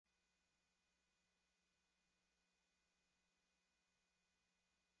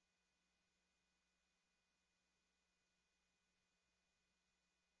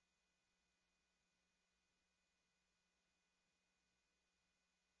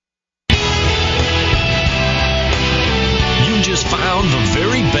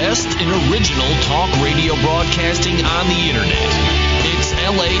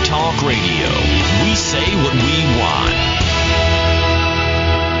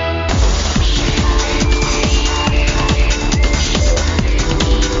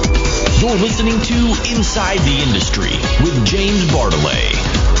listening to Inside the Industry with James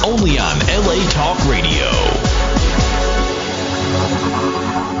Bartolet, only on LA Talk Radio.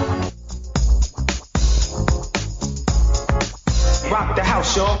 Rock the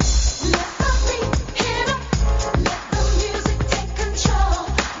house, y'all.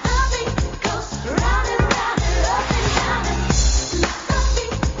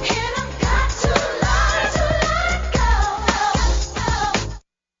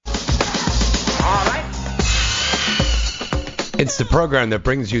 It's the program that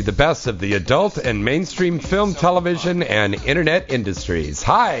brings you the best of the adult and mainstream film, television, and internet industries.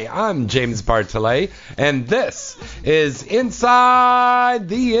 Hi, I'm James Bartolet, and this is Inside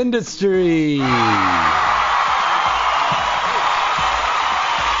the Industry.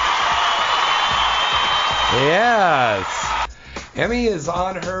 Yes. Emmy is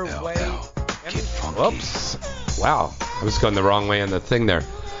on her way. Whoops. Wow. I was going the wrong way on the thing there.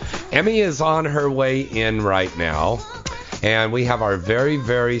 Emmy is on her way in right now. And we have our very,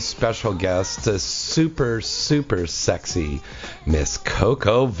 very special guest, the super, super sexy Miss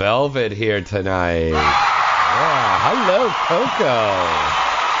Coco Velvet here tonight. Yeah, hello, Coco.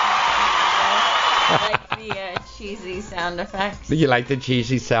 I like the cheesy sound effects. You like the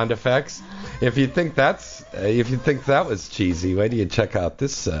cheesy sound effects? If you think that was cheesy, why do you check out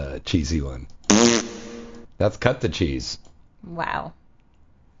this cheesy one? That's cut the cheese. Wow.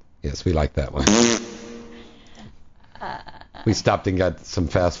 Yes, we like that one. We stopped and got some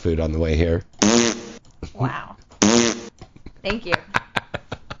fast food on the way here. Wow. Thank you.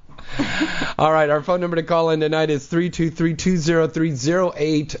 All right, our phone number to call in tonight is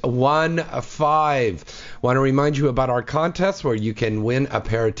 323-203-0815. Want to remind you about our contest where you can win a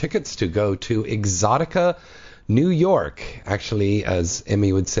pair of tickets to go to Exotica, New York. Actually, as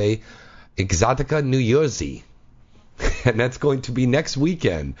Emmy would say, Exotica, New Jersey. And that's going to be next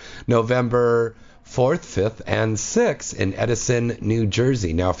weekend, November 4th, 5th, and 6th in Edison, New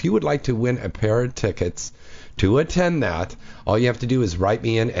Jersey. Now, if you would like to win a pair of tickets to attend that, all you have to do is write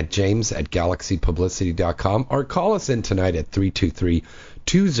me in at james@galaxypublicity.com or call us in tonight at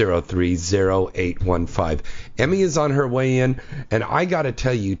 323-203-0815. Emmy is on her way in, and I got to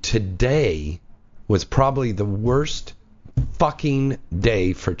tell you, today was probably the worst fucking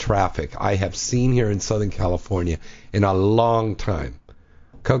day for traffic I have seen here in Southern California in a long time.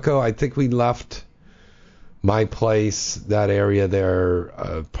 Coco, I think we left my place, that area there,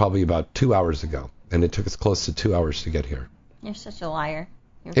 probably about 2 hours ago. And it took us close to 2 hours to get here. You're such a liar.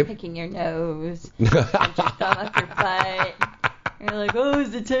 You're picking your nose. And your thumb up your butt. You're like, oh,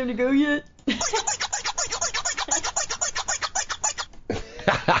 is it time to go yet?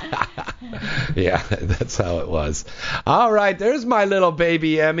 Yeah, that's how it was. All right, there's my little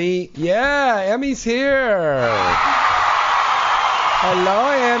baby Emmy. Yeah, Emmy's here.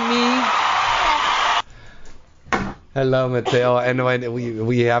 Hello, Emmy. Hello, Mateo. And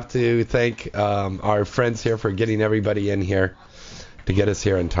we have to thank our friends here for getting everybody in here to get us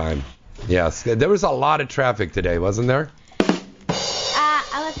here in time. Yes, there was a lot of traffic today, wasn't there?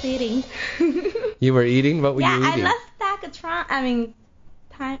 I was eating. You were eating? What were you eating? Yeah, I lost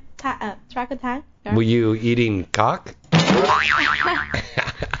track of time. Yeah. Were you eating cock? No,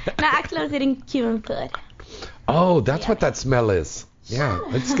 actually I was eating Cuban food. Oh, that's what that smell is. Yeah,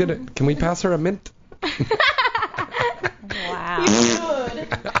 let's get it. Can we pass her a mint? Wow. Good.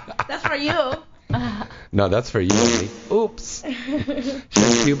 That's for you. No, that's for you, Emmy. Oops.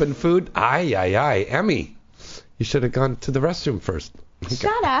 Cuban food? Aye, aye, aye. Emmy, you should have gone to the restroom first.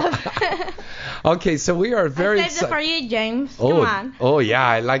 Shut up. Okay, so we are very... I saved it for you, James. Oh, Come on. Oh, yeah,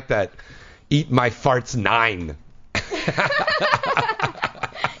 I like that. Eat my farts 9.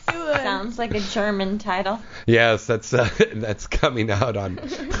 Sounds like a German title. Yes, that's coming out on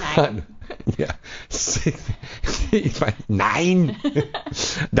yeah. Eat my 9.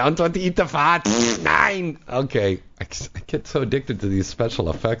 Don't want to eat the fat. 9. Okay, I get so addicted to these special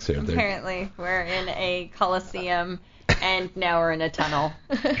effects here. Apparently, we're in a coliseum, and now we're in a tunnel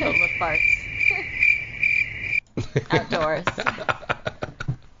filled with farts. Outdoors.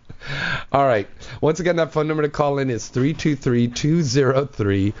 All right. Once again, that phone number to call in is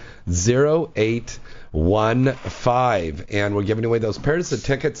 323-203-0815. And we're giving away those pairs of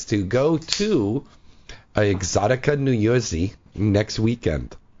tickets to go to Exotica, New Jersey next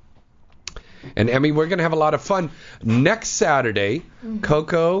weekend. And Emmy, we're going to have a lot of fun. Next Saturday,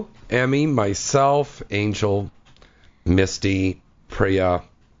 Coco, Emmy, myself, Angel, Misty, Priya.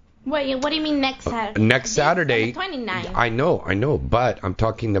 Wait, what do you mean next Saturday? Next Saturday. 29th. I know, but I'm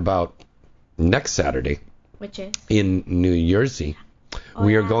talking about next Saturday. Which is? In New Jersey.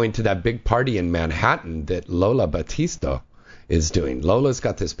 We are going to that big party in Manhattan that Lola Batista is doing. Lola's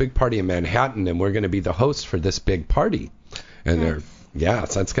got this big party in Manhattan, and we're going to be the host for this big party. And so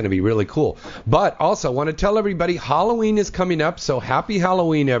that's going to be really cool. But also, want to tell everybody, Halloween is coming up, so happy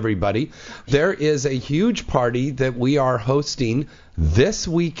Halloween, everybody. There is a huge party that we are hosting this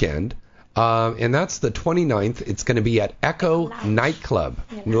weekend, and that's the 29th. It's going to be at Echo Nightclub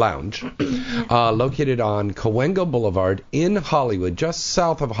Lounge, located on Cahuenga Boulevard in Hollywood, just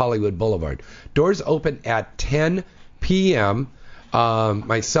south of Hollywood Boulevard. Doors open at 10 p.m.,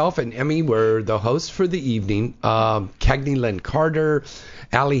 myself and Emmy were the hosts for the evening. Cagney Lynn Carter,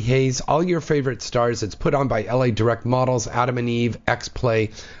 Allie Hayes, all your favorite stars. It's put on by LA Direct Models, Adam and Eve, X-Play,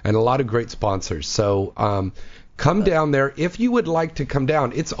 and a lot of great sponsors. So come down there. If you would like to come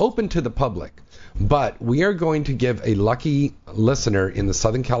down, it's open to the public. But we are going to give a lucky listener in the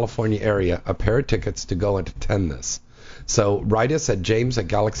Southern California area a pair of tickets to go and attend this. So write us at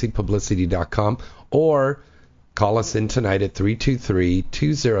james@galaxypublicity.com or call us in tonight at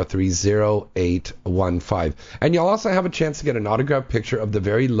 323-203-0815. And you'll also have a chance to get an autographed picture of the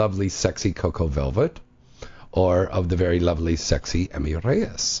very lovely, sexy Coco Velvet or of the very lovely, sexy Emmy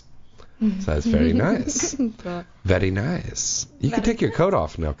Reyes. So that's very nice. Very nice. You can take your coat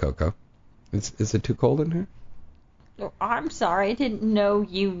off now, Coco. Is it too cold in here? Oh, I'm sorry, I didn't know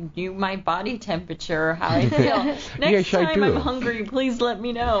you knew my body temperature, how I feel. Next Yes, I time do. I'm hungry, please let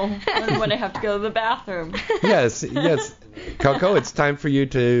me know when I have to go to the bathroom. Yes. Coco, it's time for you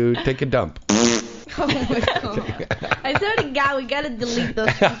to take a dump. Oh my god. I swear to God, we gotta delete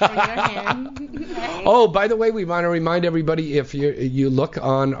those things from your hand. Oh, by the way, we want to remind everybody, if you look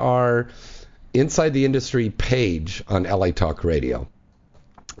on our Inside the Industry page on LA Talk Radio,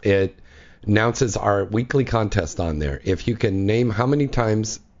 it announces our weekly contest on there. If you can name how many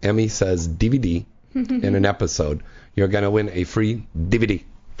times Emmy says DVD in an episode, you're going to win a free DVD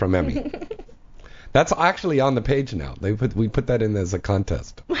from Emmy. That's actually on the page now. We put that in as a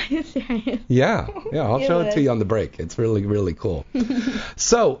contest. Are you serious? Yeah, I'll show it to you on the break. It's really, really cool.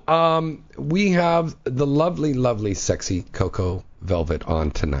 So, we have the lovely, lovely, sexy Coco Velvet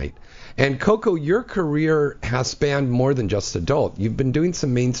on tonight. And Coco, your career has spanned more than just adult. You've been doing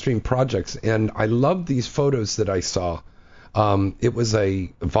some mainstream projects, and I love these photos that I saw. It was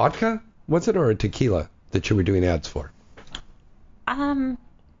a vodka, was it, or a tequila that you were doing ads for? I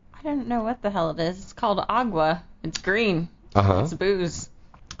don't know what the hell it is. It's called Agua. It's green. Uh-huh. It's booze.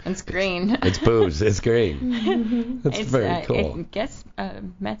 It's green. It's booze. It's green. That's very cool. I guess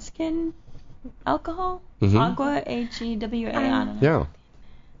Mexican alcohol. Mm-hmm. Agua, H-E-W-A. I don't know. Yeah.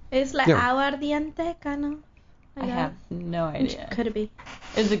 It's like aguardiente, kind of. I have no idea. Could it be?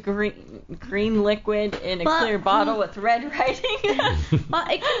 Is a green liquid in a clear bottle with red writing? Well,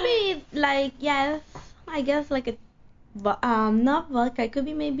 it could be like, yes, I guess like a, not vodka. It could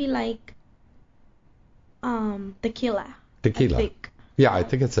be maybe like, tequila. Tequila. I think. Yeah, I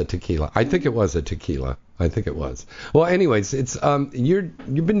think it's a tequila. I think it was a tequila. I think it was. Well, anyways, it's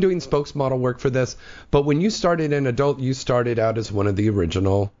you've been doing spokesmodel work for this, but when you started in adult, you started out as one of the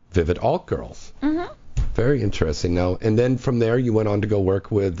original Vivid Alt girls. Mm-hmm. Very interesting. Now, and then from there, you went on to go work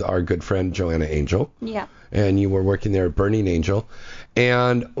with our good friend Joanna Angel. Yeah. And you were working there at Burning Angel.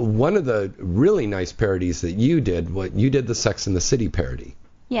 And one of the really nice parodies that you did, the Sex and the City parody.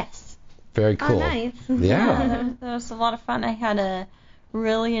 Yes. Very cool. Oh, nice. Yeah. That was a lot of fun. I had a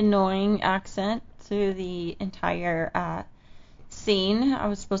really annoying accent through the entire scene. I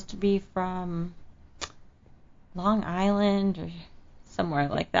was supposed to be from Long Island or somewhere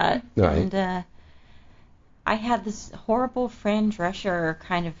like that. Right. And I had this horrible Fran Drescher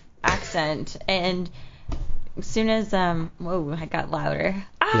kind of accent, and as soon as whoa, I got louder.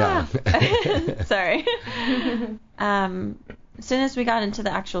 Yeah. Sorry. As soon as we got into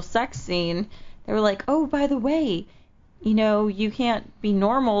the actual sex scene, they were like, "Oh, by the way, you know, you can't be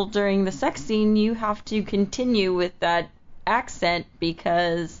normal during the sex scene. You have to continue with that accent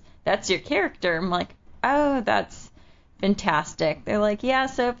because that's your character." I'm like, "Oh, that's fantastic." They're like, "Yeah,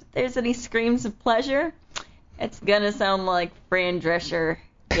 so if there's any screams of pleasure, it's gonna sound like Fran Drescher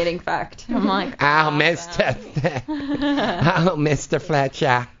getting fucked." I'm like, "Oh, Mr. Oh, Mr.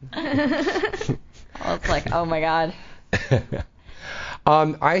 Fletcher." I was like, "Oh my God."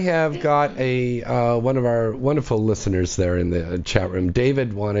 I have got one of our wonderful listeners there in the chat room.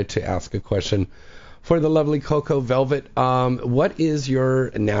 David wanted to ask a question for the lovely Coco Velvet. What is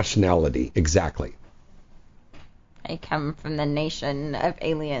your nationality exactly? I come from the nation of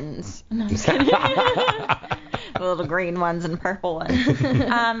aliens. No, I'm just kidding. The little green ones and purple ones.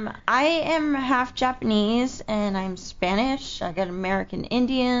 I am half Japanese and I'm Spanish. I got American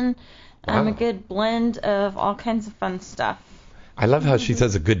Indian. I'm a good blend of all kinds of fun stuff. I love how she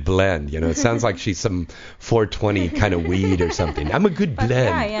says a good blend. It sounds like she's some 420 kind of weed or something. I'm a good blend.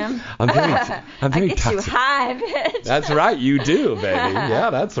 Yeah, I am. I'm very I get toxic. you high, bitch. That's right, you do, baby.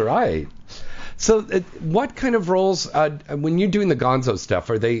 Yeah, that's right. So, what kind of roles when you're doing the Gonzo stuff?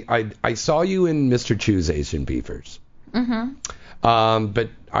 Are they? I saw you in Mr. Chu's Asian Beavers. Mm-hmm. But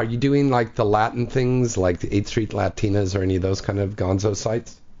are you doing like the Latin things, like the 8th Street Latinas or any of those kind of Gonzo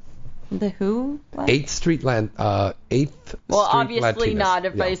sites? The who? What? 8th Street 8th Well, Street obviously Latinas. not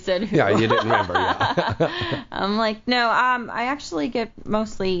if Yeah. I said who. Yeah, you didn't remember. Yeah. I'm like, no, I actually get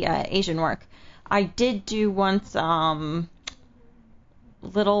mostly Asian work. I did do once Little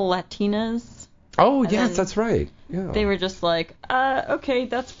Latinas. Oh, And yes, then that's right. Yeah. They were just like, okay,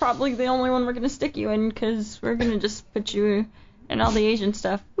 that's probably the only one we're going to stick you in because we're going to just put you in all the Asian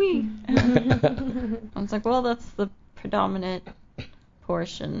stuff. I was like, well, that's the predominant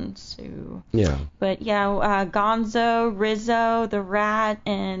portion. So. Yeah. But yeah, Gonzo, Rizzo, the Rat,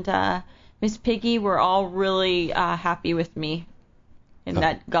 and Miss Piggy were all really happy with me in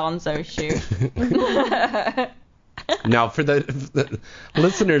that Gonzo shoot. Now, for the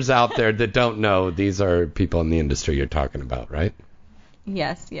listeners out there that don't know, these are people in the industry you're talking about, right?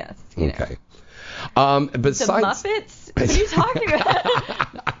 Yes. You know. Okay. The Besides, Muppets? What are you talking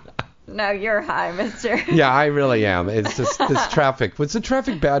about? No, you're high, mister. Yeah, I really am. It's just this traffic. Was the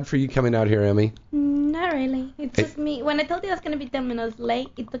traffic bad for you coming out here, Emmy? Not really. It took me, when I told you I was going to be 10 minutes late,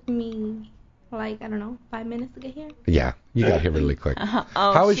 it took me, like, I don't know, 5 minutes to get here. Yeah, you got here really quick.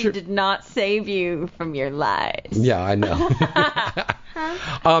 She did not save you from your lies. Yeah, I know.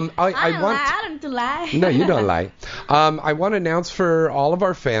 I don't lie. No, you don't lie. I want to announce for all of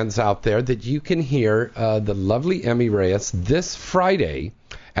our fans out there that you can hear the lovely Emmy Reyes this Friday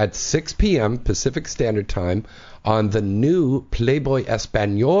at 6 p.m. Pacific Standard Time on the new Playboy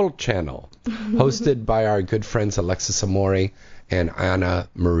Espanol channel, hosted by our good friends Alexis Amore and Ana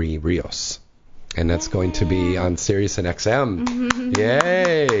Marie Rios. And that's going to be on Sirius and XM.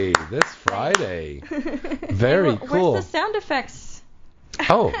 Yay! This Friday. Very cool. Where's the sound effects?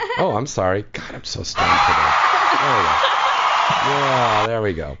 Oh, I'm sorry. God, I'm so stoned today. There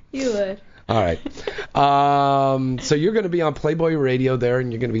we go. You would. All right. So you're going to be on Playboy Radio there,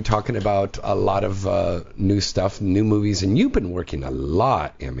 and you're going to be talking about a lot of new stuff, new movies, and you've been working a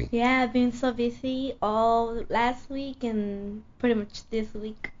lot, Emmy. Yeah, I've been so busy all last week and pretty much this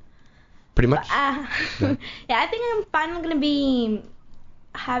week. Pretty much? Yeah, I think I'm finally going to be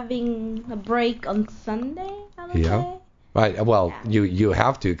having a break on Sunday, I would say. Right. Well, you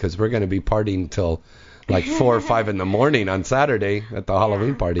have to, because we're going to be partying till like 4 or 5 in the morning on Saturday at the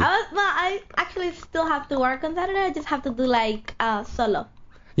Halloween party. I actually still have to work on Saturday. I just have to do like solo.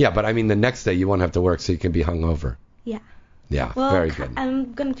 Yeah, but I mean the next day you won't have to work, so you can be hungover. Yeah. Yeah, Well, very good.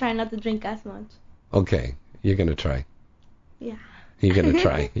 I'm going to try not to drink as much. Okay, you're going to try. Yeah. You're going to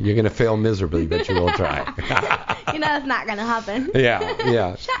try. You're going to fail miserably, but you will try. It's not going to happen.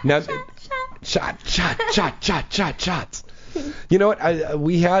 Yeah. Shots. You know what?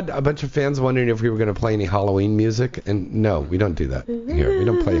 We had a bunch of fans wondering if we were going to play any Halloween music, and no, we don't do that here. We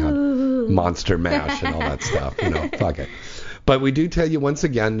don't play Monster Mash and all that stuff. Fuck it. But we do tell you once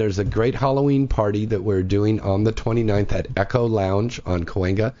again, there's a great Halloween party that we're doing on the 29th at Echo Lounge on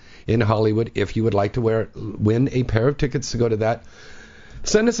Cahuenga in Hollywood. If you would like to win a pair of tickets to go to that,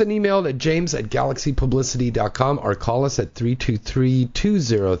 send us an email at james@galaxypublicity.com or call us at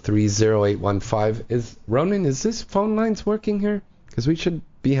 323-203-0815. Ronan, is this phone lines working here? Because we should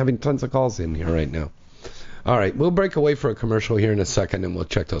be having tons of calls in here right now. All right, we'll break away for a commercial here in a second, and we'll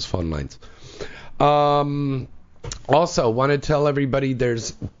check those phone lines. Also, want to tell everybody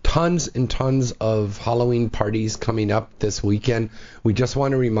there's tons and tons of Halloween parties coming up this weekend. We just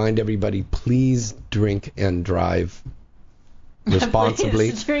want to remind everybody, please drink and drive responsibly.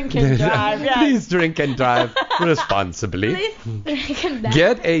 Please drink and drive. Yes. Please drink and drive responsibly. Please drink and drive.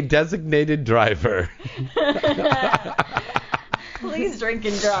 Get a designated driver. Please drink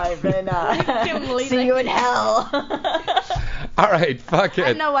and drive, and can't believe see it. you in hell. All right, fuck it.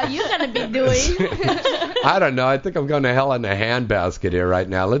 I know what you're going to be doing. I don't know. I think I'm going to hell in a handbasket here right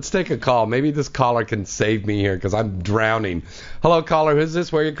now. Let's take a call. Maybe this caller can save me here because I'm drowning. Hello, caller. Who's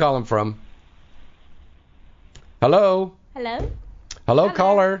this? Where are you calling from? Hello? Hello? Hello,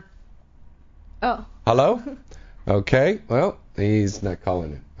 caller. Oh. Hello? Okay. Well, he's not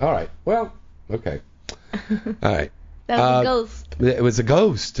calling in. All right. Well, okay. All right. That was a ghost. It was a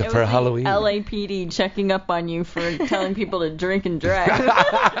ghost It for was the Halloween. LAPD checking up on you for telling people to drink and drive.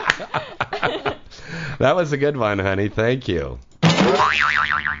 That was a good one, honey. Thank you.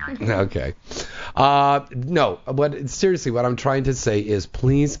 Okay. No. Seriously, what I'm trying to say is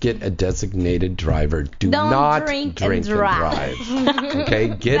please get a designated driver. Don't not drink and drive. Okay?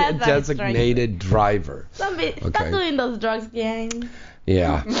 Get a designated driver. Stop doing those drugs, gang.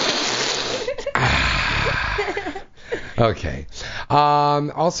 Yeah. Okay.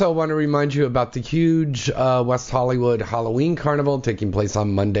 Also, want to remind you about the huge West Hollywood Halloween Carnival taking place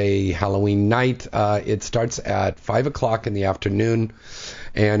on Monday, Halloween night. It starts at 5 o'clock in the afternoon,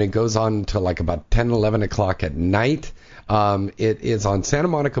 and it goes on to like about 10, 11 o'clock at night. It is on Santa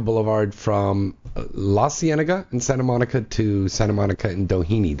Monica Boulevard from La Cienega in Santa Monica to Santa Monica in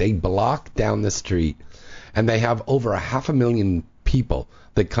Doheny. They block down the street, and they have over 500,000 people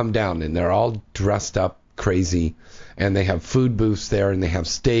that come down, and they're all dressed up crazy, and they have food booths there, and they have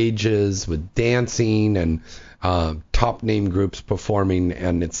stages with dancing and top name groups performing,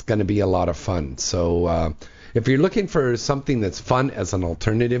 and it's going to be a lot of fun. So if you're looking for something that's fun as an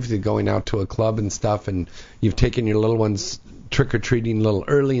alternative to going out to a club and stuff, and you've taken your little ones trick-or-treating a little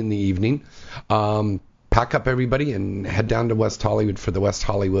early in the evening, pack up everybody and head down to West Hollywood for the West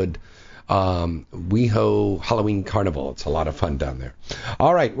Hollywood WeHo Halloween Carnival. It's a lot of fun down there.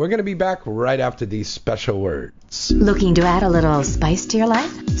 All right, we're going to be back right after these special words. Looking to add a little spice to your life?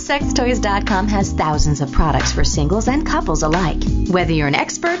 Sextoys.com has thousands of products for singles and couples alike. Whether you're an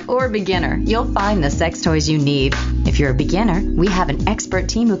expert or a beginner, you'll find the sex toys you need. If you're a beginner, we have an expert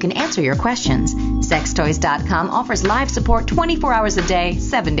team who can answer your questions. Sextoys.com offers live support 24 hours a day,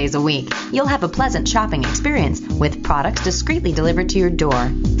 7 days a week. You'll have a pleasant shopping experience with products discreetly delivered to your door.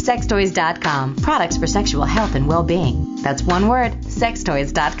 Sextoys.com. Products for sexual health and well-being. That's one word,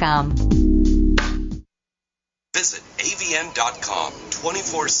 sextoys.com. Visit avn.com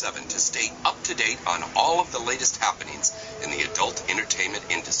 24/7 to stay up to date on all of the latest happenings in the adult entertainment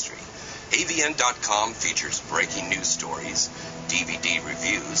industry. avn.com features breaking news stories, DVD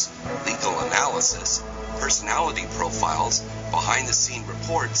reviews, legal analysis, personality profiles, behind-the-scene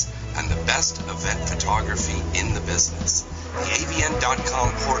reports, and the best event photography in the business. The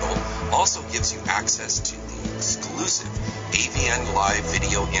avn.com portal also gives you access to the exclusive AVN Live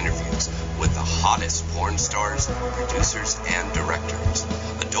video interviews with the hottest porn stars, producers, and directors.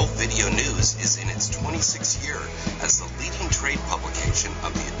 Adult Video News is in its 26th year as the leading trade publication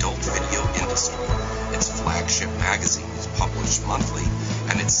of the adult video industry. Its flagship magazine is published monthly,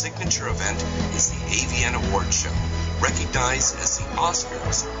 and its signature event is the AVN Award Show, recognized as the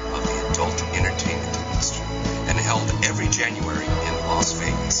Oscars of the adult entertainment industry, and held every January in Las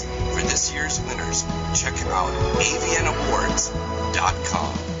Vegas. For this year's winners, check out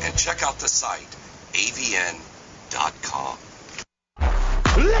avnawards.com and check out the site avn.com.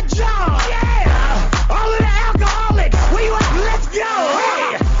 Let's go! Yeah! All of the alcoholics! Where you at? Let's go!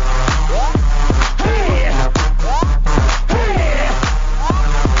 Hey! Hey! Hey!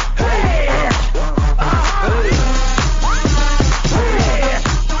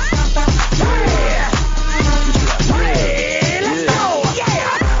 Hey! Let's go!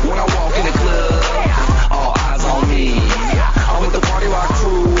 Yeah! When I walk in the club, all eyes on me. I'm with the party rock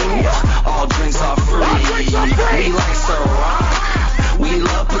crew, all drinks are free. We like Ciroc, we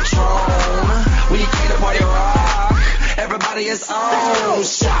love Patron, we keep the party rock. Everybody is on.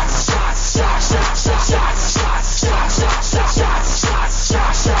 Shots, shots, shots, shots, shots, shots, shots, shots, shots, shots, shots, shots,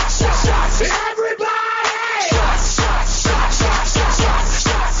 shots, shots, shots, shots. Everybody! Shots, shots, shots, shots, shots,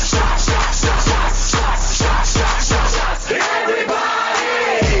 shots, shots, shots, shots, shots, shots, shots, shots, shots, shots. Everybody!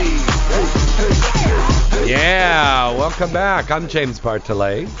 Yeah, welcome back. I'm James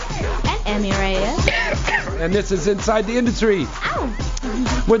Bartolet, And Emmy Reyes. and this is Inside the Industry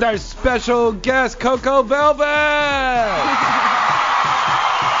with our special guest, Coco Velvet.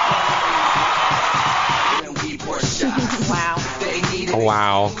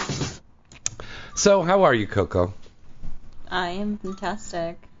 Wow. So, how are you, Coco? I am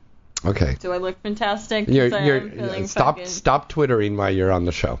fantastic. Okay. Do I look fantastic? You're, Yes, I am feeling fucking- stop twittering while you're on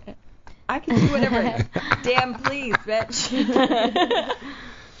the show. I can do whatever. Damn, please, bitch.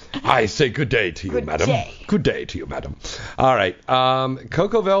 I say good day to you, Good madam. day. Good day to you, madam. All right.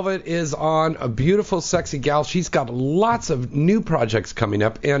 Coco Velvet is on a beautiful, sexy gal. She's got lots of new projects coming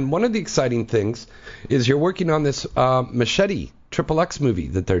up. And one of the exciting things is you're working on this Machete XXX movie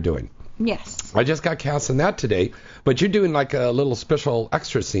that they're doing. Yes. I just got cast in that today. But you're doing like a little special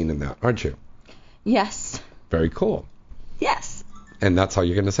extra scene in that, aren't you? Yes. Very cool. Yes. And that's how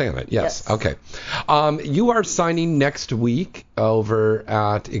you're going to say on it. Yes. Yes. Okay. You are signing next week over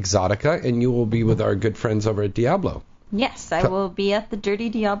at Exotica, and you will be with our good friends over at Diablo. Yes, I will be at the Dirty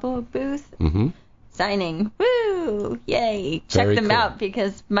Diablo booth Mm-hmm. signing. Woo! Yay! Check Very them cool. out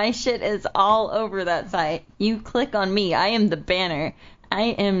because my shit is all over that site. You click on me. I am the banner. I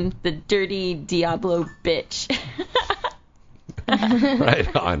am the dirty Diablo bitch.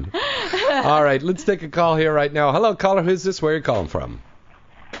 Right on. All right, let's take a call here right now. Hello, caller. Who's this? Where are you calling from?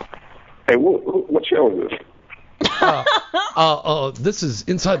 Hey, what show is this? This is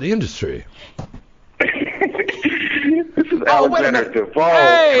Inside the Industry. This is Alexander Duvall.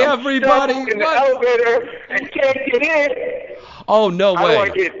 Hey, I'm everybody. stuck in the elevator and can't get in. Oh, no How do I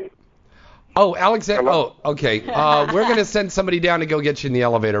way. get... Oh, Alexander. Hello? Oh, okay. We're going to send somebody down to go get you in the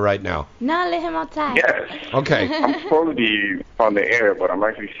elevator right now. No, let him outside. Yes. Okay. I'm supposed to be on the air, but I'm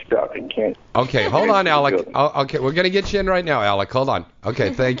actually stuck and can't. Okay, hold on, Alec. Okay, we're going to get you in right now, Alec. Hold on.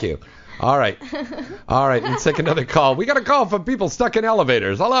 Okay, thank you. All right. All right, let's take another call. We got a call from people stuck in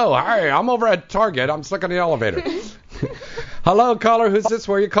elevators. Hello. Hi, I'm over at Target. I'm stuck in the elevator. Hello, caller. Who's this?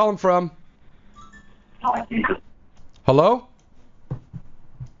 Where are you calling from? Hello?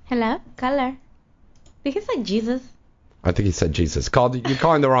 Hello, caller. Did he say Jesus? I think he said Jesus. You're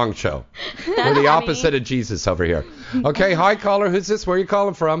calling the wrong show. We're the opposite of Jesus over here. Okay, hi, caller. Who's this? Where are you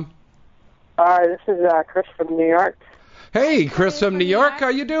calling from? This is Chris from New York. Hey, Chris from New York. How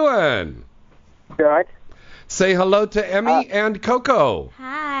you doing? Good. Say hello to Emmy and Coco.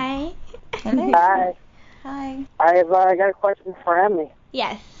 Hi. Hi. Hi. I've got a question for Emmy.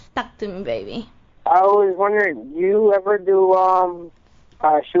 Yes, talk to me, baby. I was wondering, you ever do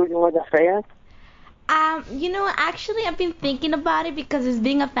shooting with a fan? Actually, I've been thinking about it because it's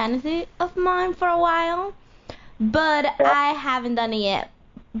been a fantasy of mine for a while, but I haven't done it yet.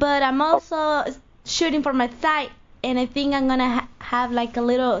 But I'm also shooting for my site, and I think I'm gonna have like a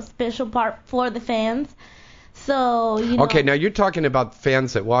little special part for the fans. So, Okay, now you're talking about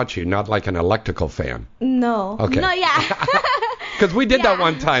fans that watch you, not like an electrical fan. No. Okay. No, yeah. Because we did that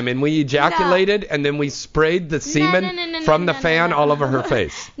one time, and we ejaculated, and then we sprayed the semen from the fan all over her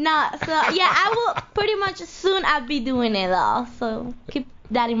face. No, so yeah, I will pretty much soon I'll be doing it all. So keep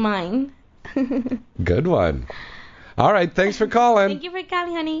that in mind. Good one. All right, thanks for calling. Thank you for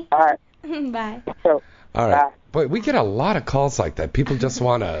calling, honey. All right. Bye. So, all right. Boy, we get a lot of calls like that. People just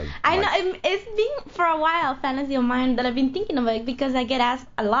want to... I know. It's been for a while a fantasy of mine that I've been thinking about it because I get asked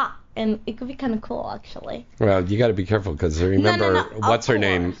a lot. And it could be kind of cool, actually. Well, you got to be careful because remember, No, what's her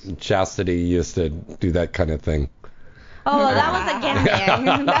name? Chastity used to do that kind of thing. Oh, that was a gang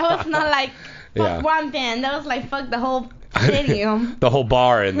bang. That was not like fuck Yeah. one band. That was like fuck the whole stadium. The whole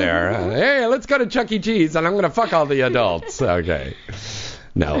bar in there. Hey, let's go to Chuck E. Cheese and I'm going to fuck all the adults. Okay.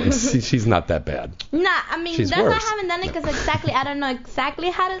 No, she's not that bad. Nah, I mean, She's that's worse. why I haven't done it because I don't know exactly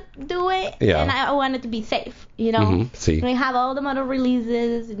how to do it. Yeah. And I want it to be safe, you know? Mm-hmm. See. We have all the model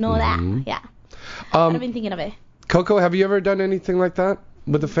releases and all that. Yeah. I've been thinking of it. Coco, have you ever done anything like that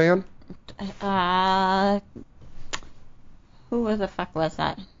with a fan? Who the fuck was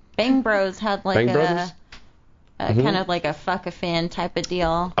that? Bang Bros had like Bang Brothers? kind of like a fuck a fan type of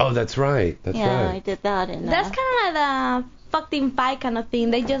deal. Oh, that's right. That's Yeah, right. I did that. In That's kind of like the fucked in fight kind of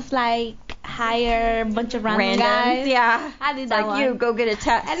thing. They just like hire a bunch of random guys. Yeah. I did It's that like one. you go get a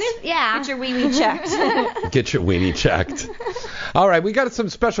test. And it's, yeah. Get your wee checked. Get your weenie checked. All right, we got some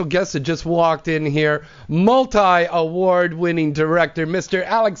special guests that just walked in here. Multi-award-winning director, Mr.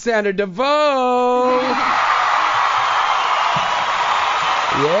 Alexander DeVoe.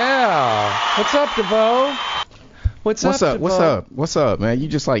 Yeah. What's up, DeVoe? What's up, DeVoe? What's up, man? You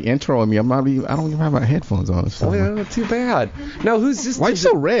just like introing me. I don't even have my headphones on. So. Oh, yeah, too bad. No, who's this? Why you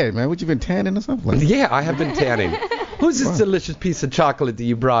so red, man? What, you been tanning or something? Like Yeah, I have been tanning. Who's this delicious piece of chocolate that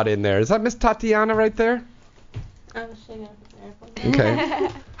you brought in there? Is that Miss Tatiana right there? Okay.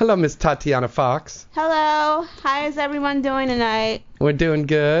 Hello, Miss Tatiana Fox. Hello. How is everyone doing tonight? We're doing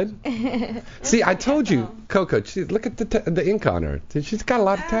good. See, I told you, Coco. Look at the ink on her. She's got a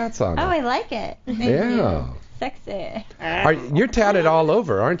lot of tats on Oh, her. I like it. Yeah. Sexy. You're tatted all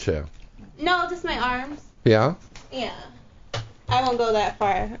over, aren't you? No, just my arms. Yeah. Yeah. I won't go that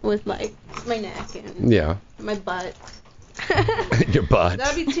far with like my neck and Yeah. my butt. Your butt.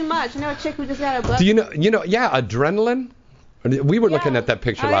 That'd be too much. I know a chick who just got a butt. Do you know? Yeah, adrenaline. We were looking at that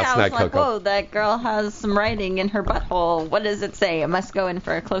picture last I night, was like, Coco. whoa, that girl has some writing in her butthole. What does it say? I must go in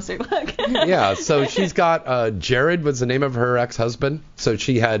for a closer look. Yeah, so she's got Jared was the name of her ex-husband. So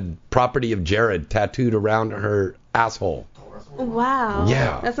she had property of Jared tattooed around her asshole. Wow.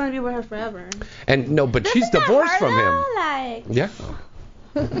 Yeah. That's gonna be with her forever. And no, but she's divorced from him. Like, Yeah.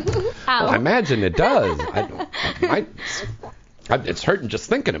 Well, I imagine it does. It's hurting just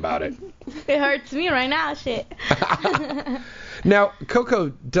thinking about it. it hurts me right now, shit. Now, Coco,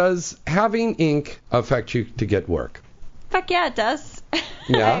 does having ink affect you to get work? Fuck yeah, it does.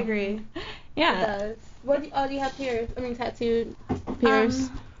 Yeah. I agree. Yeah. It does. What do you have pierced? I mean, tattooed pierced.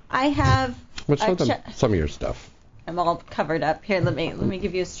 I have. Let's show them some of your stuff. I'm all covered up. Here, let me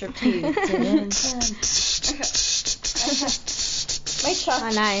give you a striptease. My truck. Oh,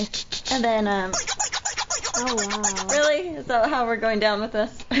 nice. And then Oh, wow. really? Is that how we're going down with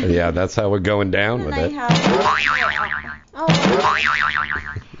this? Yeah, that's how we're going down with And I it. have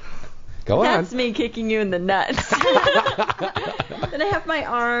Go on. That's me kicking you in the nuts. Then I have my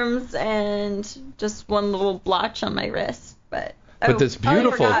arms and just one little blotch on my wrist, but this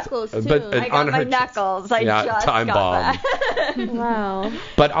beautiful, I got on my her knuckles. I yeah, just time got bomb. that. Wow.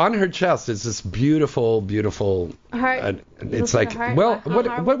 But on her chest is this beautiful, Heart. it's like, heart, well,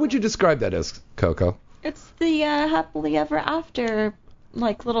 heart. what would you describe that as, Coco? It's the happily ever after,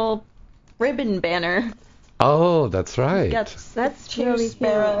 like little ribbon banner. Oh, that's right. That's two really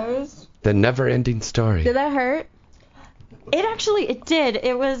sparrows. The never-ending story. Did that hurt? It did.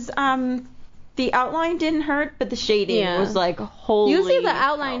 It was the outline didn't hurt, but the shading was like holy. Usually the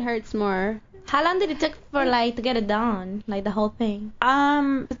outline hurts more. How long did it take for to get it done, like the whole thing?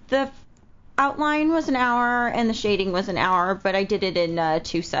 The outline was an hour and the shading was an hour, but I did it in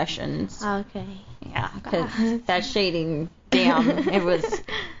 2 sessions. Okay. Yeah, because that shading, damn,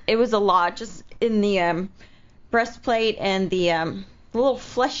 it was a lot. Just in the breastplate and the little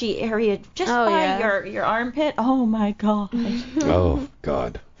fleshy area just by your armpit. Oh my god. Oh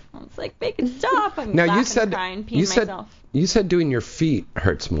god. I was like, make it stop. I'm Now laughing, crying, peeing myself. you said doing your feet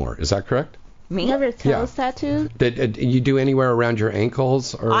hurts more. Is that correct? Me? You have your toes tattooed? Did you do anywhere around your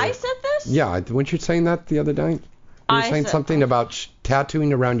ankles or? I said this? Yeah, weren't you saying that the other night? You were saying something about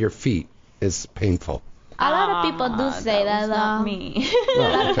tattooing around your feet is painful. A lot of people do say that, though. Not me. A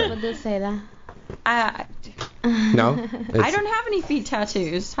lot of people do say that. No? I don't have any feet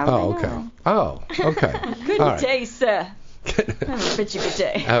tattoos. How would I know? Oh, okay. Good All right. day, sir. Have a bitchy good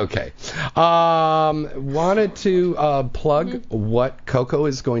day. Okay. Wanted to plug what Coco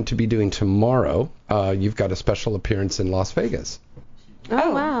is going to be doing tomorrow. You've got a special appearance in Las Vegas.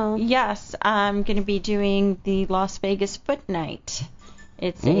 Oh, wow. Yes, I'm going to be doing the Las Vegas Foot Night.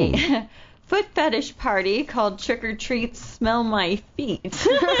 It's a foot fetish party called Trick or Treat Smell My Feet.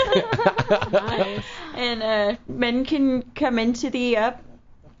 Nice. And men can come into the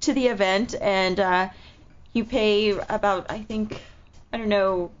event, and you pay about, I think, I don't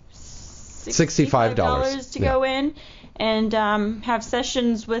know, $65 to go in, and have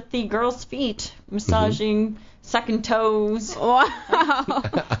sessions with the girls' feet, massaging, sucking toes,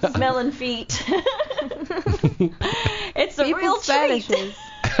 smelling feet. It's a real treat.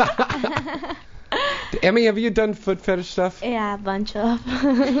 Emmy, have you done foot fetish stuff? Yeah, a bunch of.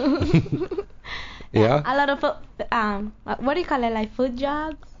 Yeah. A lot of what do you call it? Like foot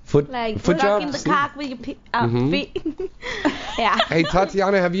jobs. Foot rocking jobs? the cock with your feet. Yeah. Hey,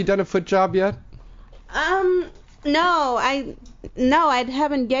 Tatiana, have you done a foot job yet? No, I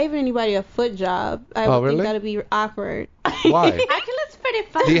haven't given anybody a foot job. I would really? think that'd be awkward. Why? Actually, it's pretty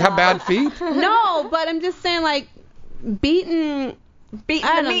fun. Do you have bad feet? No, but I'm just saying, like, beating the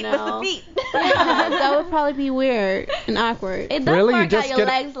meat with the feet. Yeah, that would probably be weird and awkward. It does Really? You work just out your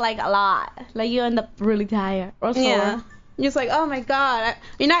get- legs like a lot. Like you end up really tired or sore. Yeah. You're just like, oh my god,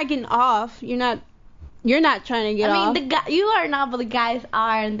 you're not getting off. You're not trying to get I off. mean, you are not, but the guys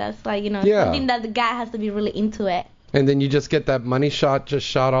are, and that's like, Yeah. something that the guy has to be really into it. And then you just get that money shot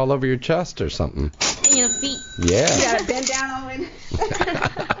shot all over your chest or something. And your feet. Yeah. You gotta bend down over.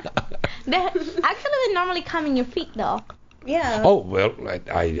 Actually, they normally come in your feet, though. Yeah. Oh, well,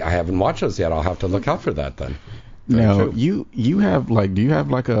 I haven't watched those yet. I'll have to look out for that then. No, true. you have like, do you have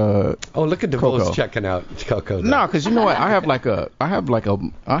like a? Oh, look at DeVos Coco. checking out Coco. No, because you know what? I have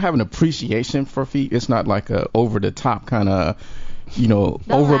an appreciation for feet. It's not like a over the top kind of,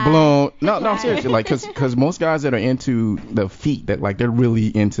 overblown. No, seriously, like because most guys that are into the feet, that like they're really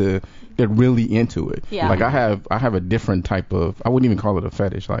into it. Yeah. Like I have a different type of, I wouldn't even call it a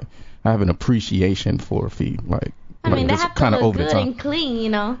fetish. Like I have an appreciation for feet. Like I mean, they it's have to kinda look over the good top. and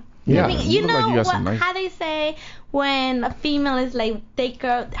clean, Yeah, I mean, you look like you got some nice- how they say when a female is like take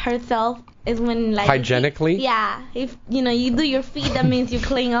care of herself is when like Hygienically? if you do your feet, that means you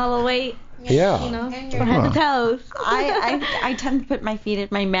clean all the way. Yeah. From head to toes. I tend to put my feet in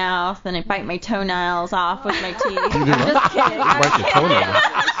my mouth and I bite my toenails off with my teeth. You do I'm what? just kidding. You bite your toenails?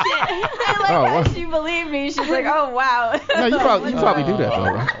 Oh, Like, what? she believed me. She's like, oh wow. No, you probably do that though,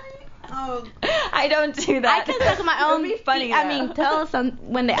 right? Oh. I don't do that. I can suck my own It'd be funny, feet. I mean, toes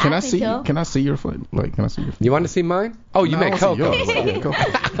when they Can I ask me see? to. Can I see your foot? Like, can I see your foot? You want to see mine? Oh, you No, meant I wanna see Coco. yours. Yeah, Coco.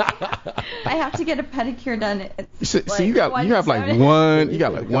 I have to get a pedicure done. See, you got one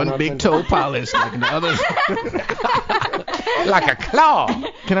big toe polish, like the others. Like a claw.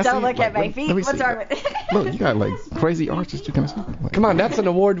 Can I Don't see? look at my feet. What's wrong with it? Look, you got like crazy arches too. Can I see? Like, Come on, that's an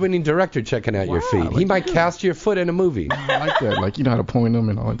award-winning director checking out your feet. He might cast your foot in a movie. I like that. Like, you know how to point them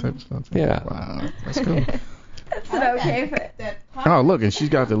and all that type of stuff. Yeah. Wow, that's cool. That's an okay fit. Oh, look, and she's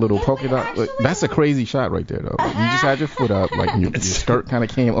got the little polka dot. Look, that's a crazy shot right there, though. Like, you just had your foot up, like your skirt kind of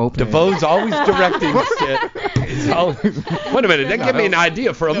came open. DeVoe's always directing shit. Wait a minute, that gave me an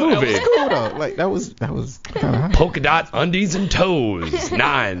idea for a movie. That was cool though. Like that was kind of hot. Polka dots, undies, and toes.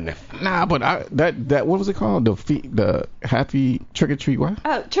 9. Nah, but that what was it called? The happy trick or treat what?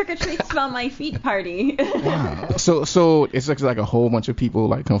 Oh, trick or treat, smell my feet party. Wow. So it's like a whole bunch of people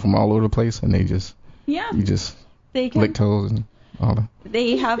like come from all over the place, and they just you just lick toes and all that.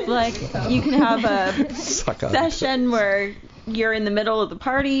 They have like you can have a session where you're in the middle of the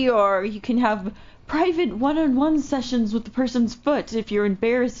party, or you can have private one-on-one sessions with the person's foot if you're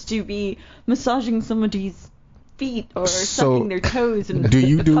embarrassed to be massaging somebody's feet or sucking their toes. Do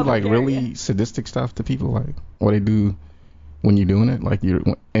you do like area. really sadistic stuff to people, like what they do when you're doing it? Like you're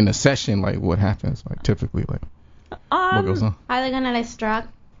in a session, like what happens? Like typically, like what goes on? Are they gonna like strap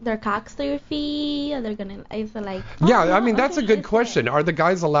their cocks to your feet? Are they gonna like? Yeah, I mean that's a good question. Are the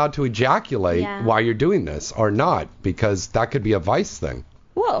guys allowed to ejaculate while you're doing this or not? Because that could be a vice thing.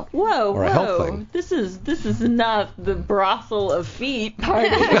 Whoa, Or a health thing. This is not the brothel of feet party.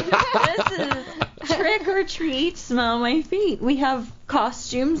 This is trick or treat, smell my feet. We have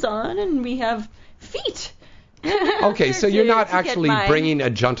costumes on and we have feet. Okay, so you're not actually my... bringing a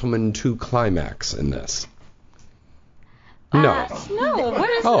gentleman to climax in this. No. No, what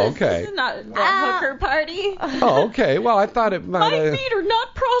is Oh, this? okay. This is not the hooker party. Oh, okay. Well, I thought it might. My feet are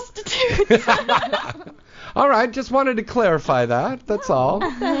not prostitutes. All right, just wanted to clarify that. That's all.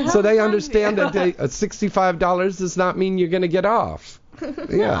 So they understand that $65 does not mean you're going to get off.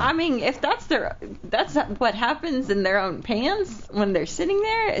 Yeah. I mean, if that's what happens in their own pants when they're sitting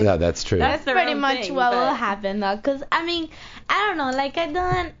there. Yeah, that's true. That's pretty much what will happen though, because I mean, I don't know, like I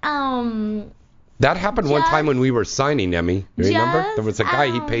done That happened one time when we were signing, Emmy. You remember? Just, There was a guy,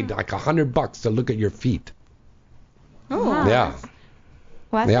 he paid like $100 to look at your feet. Oh. Yeah.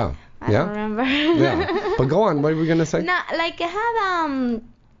 What? Yeah. I don't remember. Yeah. But go on. What were we gonna say? No, like I had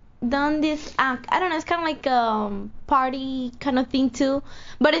done this. I don't know. It's kind of like party kind of thing too,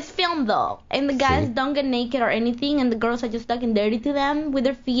 but it's filmed though, and the guys don't get naked or anything, and the girls are just talking dirty to them with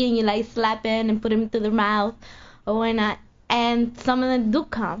their feet, and you like slap in and put them into their mouth or why not. And some of them do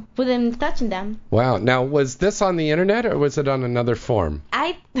come with them touching them. Wow. Now, was this on the internet or was it on another form?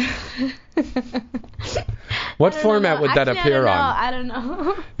 What format would that appear on? I don't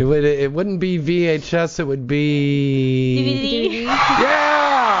know. It wouldn't be VHS. It would be DVD.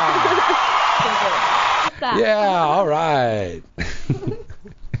 Yeah. Yeah. All right.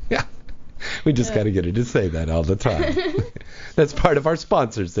 Yeah. We just got to get her to say that all the time. That's part of our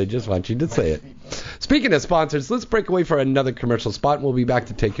sponsors. They just want you to say it. Speaking of sponsors, let's break away for another commercial spot. We'll be back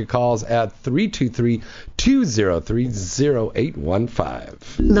to take your calls at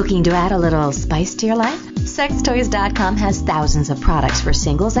 323-203-0815. Looking to add a little spice to your life? Sextoys.com has thousands of products for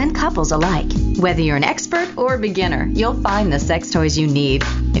singles and couples alike. Whether you're an expert or a beginner, you'll find the sex toys you need.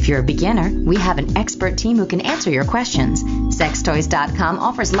 If you're a beginner, we have an expert team who can answer your questions. Sextoys.com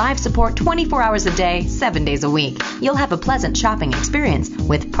offers live support 24 hours a day, 7 days a week. You'll have a pleasant shopping experience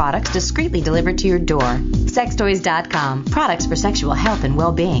with products discreetly delivered to your door. Sextoys.com. Products for sexual health and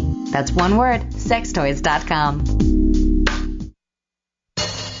well-being. That's one word, Sextoys.com.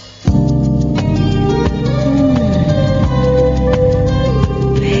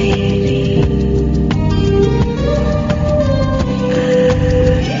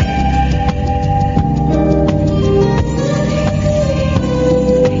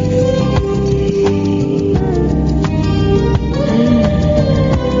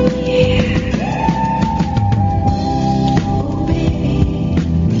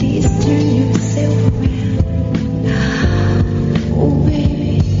 Please turn yourself around.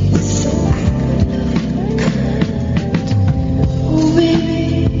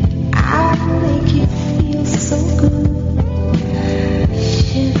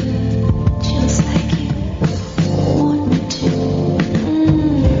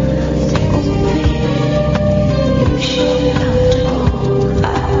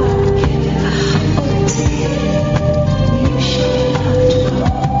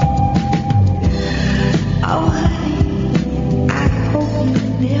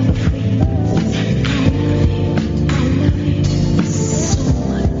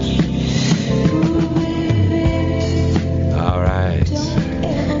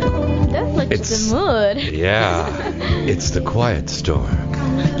 the mood. Yeah, it's the quiet storm.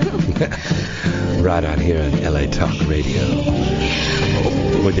 Right out here on LA Talk Radio.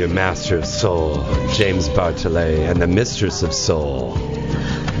 With your master of soul, James Bartolet, and the mistress of soul,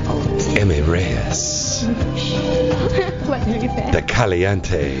 Emmy Reyes. What did you say? The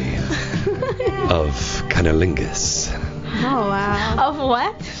caliente of Cunnilingus. Oh, wow. Of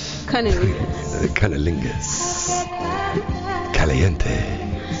what? Cunnilingus. Cunnilingus. Caliente.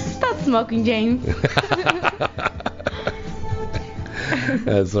 Stop smoking, James.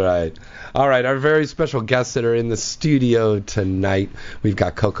 That's right. All right, our very special guests that are in the studio tonight, we've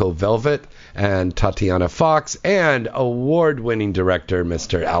got Coco Velvet and Tatiana Fox and award-winning director,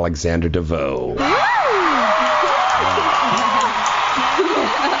 Mr. Alexander DeVoe.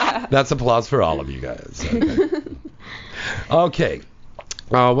 That's applause for all of you guys. Okay.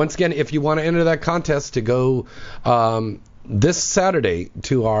 Once again, if you want to enter that contest to go this Saturday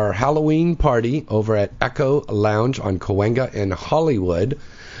to our Halloween party over at Echo Lounge on Cahuenga in Hollywood,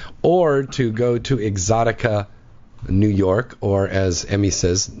 or to go to Exotica New York, or as Emmy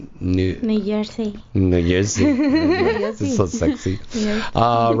says, New Jersey. New Jersey. It's so sexy.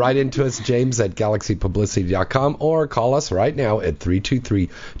 Write into us, James at galaxypublicity.com, or call us right now at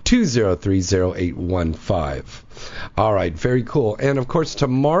 323-203-0815. All right, very cool. And of course,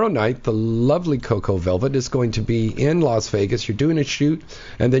 tomorrow night, the lovely Coco Velvet is going to be in Las Vegas. You're doing a shoot,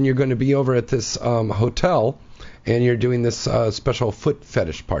 and then you're going to be over at this hotel, and you're doing this special foot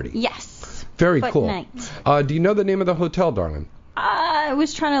fetish party. Yes. Very Foot cool. night. Do you know the name of the hotel, darling? I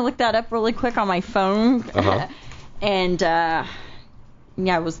was trying to look that up really quick on my phone. Uh-huh. And, yeah,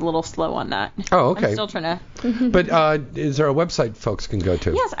 I was a little slow on that. Oh, okay. I'm still trying to... But is there a website folks can go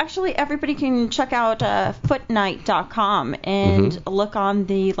to? Yes, actually, everybody can check out footnight.com and look on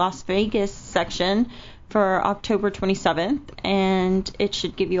the Las Vegas section for October 27th, and it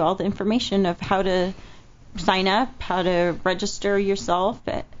should give you all the information of how to sign up, how to register yourself,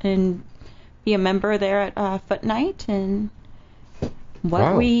 and be a member there at Foot Night, and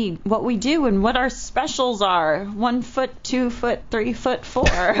what we do and what our specials are. 1 foot, 2 foot, 3 foot, 4.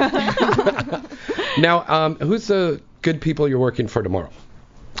 Now, who's the good people you're working for tomorrow?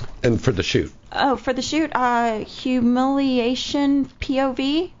 And for the shoot? Oh, for the shoot, Humiliation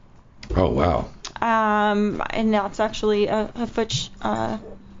POV. Oh, wow. And that's actually a foot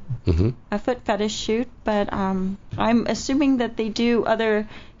a foot fetish shoot, but I'm assuming that they do other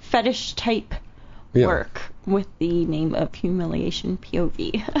fetish type work with the name of Humiliation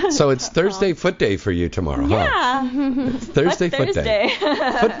POV. So it's Thursday Foot Day for you tomorrow, huh? Yeah. It's Thursday Foot Day.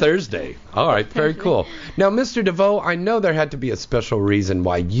 Foot Thursday. All right, very cool. Now, Mr. DeVoe, I know there had to be a special reason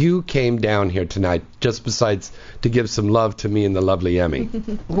why you came down here tonight, just besides to give some love to me and the lovely Emmy.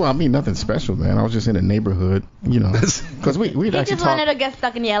 Well, I mean, nothing special, man. I was just in the neighborhood, you know, because we'd He actually just wanted to get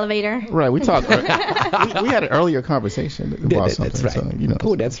stuck in the elevator. Right, we talked. we had an earlier conversation about something. That's right. So, you know.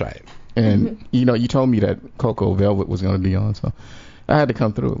 Oh, that's right. And you know, you told me that Coco Velvet was going to be on, so I had to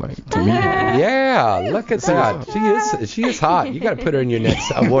come through, like, to meet her. Yeah, look at that. She is hot. You got to put her in your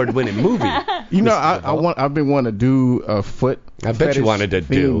next award-winning movie. You know, I've been wanting to do a foot. I bet you wanted to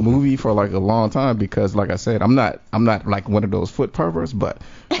do movie for like a long time because, like I said, I'm not like one of those foot perverts, but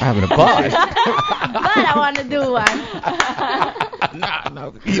I haven't applied. But I want to do one.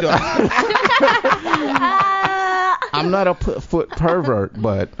 No, you know. I'm not a foot pervert,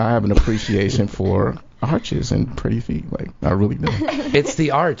 but I have an appreciation for arches and pretty feet. Like, I really do. It's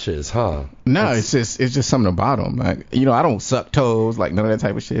the arches, huh? No, it's just something about them. Like, you know, I don't suck toes, like none of that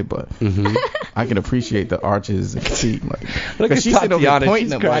type of shit, but I can appreciate the arches and feet. Like, look at she's sitting over Tatiana, pointing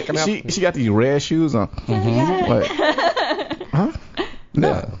she's them. Like, cracking up. she got these red shoes on. Like, huh?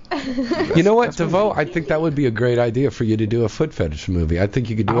 No. You know what, DeVoe? I think that would be a great idea for you to do a foot fetish movie. I think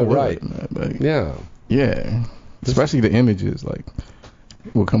you could do it right. Like, yeah. Yeah. Especially the images, like,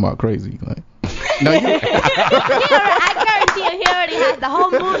 will come out crazy. Like, no, I guarantee you, he already has the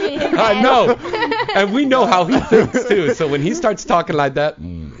whole movie in his head. I know. And we know how he thinks, too. So when he starts talking like that,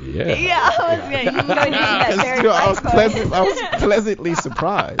 yeah. Yeah, I was going to that very I was pleasantly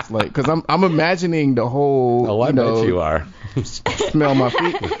surprised. Like, because I'm imagining the whole, oh, I bet you are. Smell my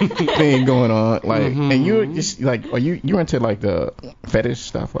feet thing going on. Like, and you're just, like, are you're into, like, the fetish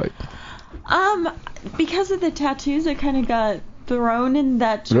stuff? Like, because of the tattoos, I kind of got thrown in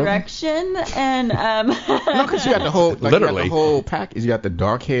that direction, and no, because you got the whole, like, literally you got the whole package. You got the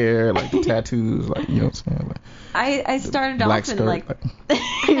dark hair, like the tattoos, like, you know what I'm saying? Like, I started black off in skirt, like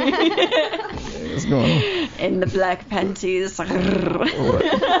what's going on? in the black panties. So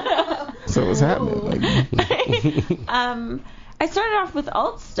what's happening? Like, I started off with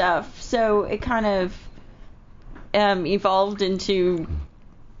alt stuff, so it kind of evolved into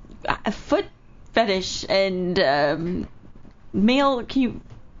a foot fetish and male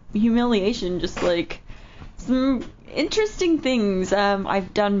humiliation, just like some interesting things.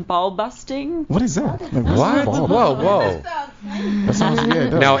 I've done ball busting. What is that? What? Whoa. That sounds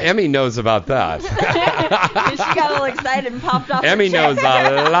good. Now Emmy knows about that. She got all excited and popped off. Emmy her chair. knows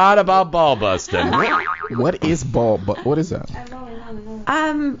a lot about ball busting. What is what is that?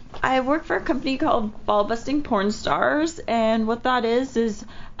 I work for a company called Ball Busting Porn Stars, and what that is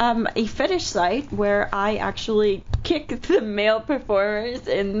a fetish site where I actually kick the male performers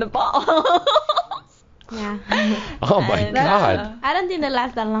in the balls. Yeah. Oh my God. I don't think they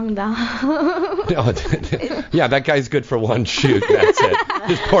last that long though. Yeah, that guy's good for one shoot. That's it.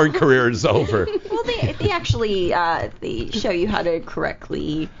 His porn career is over. Well, they actually they show you how to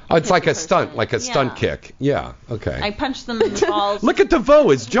correctly. Oh, it's hit like the a stunt, person. like a stunt kick. Yeah. Okay. I punch them in the balls. Look at DeVoe.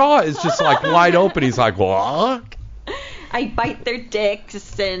 His jaw is just like wide open. He's like, what? I bite their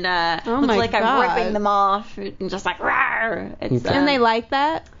dicks and Oh look my like I'm God. ripping them off and just like rawr. It's, And they like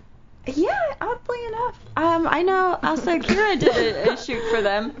that? Yeah, oddly enough. I know Elsa Akira did a shoot for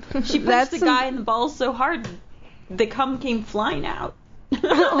them. She punched That's the some- guy in the balls so hard, the cum came flying out.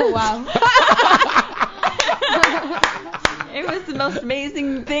 Oh, wow. It was the most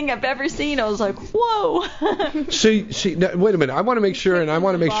amazing thing I've ever seen. I was like, whoa. No, wait a minute. I want to make sure, and I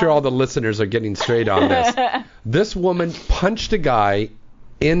want to make sure all the listeners are getting straight on this. This woman punched a guy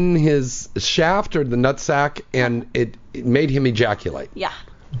in his shaft or the nutsack, and it made him ejaculate. Yeah.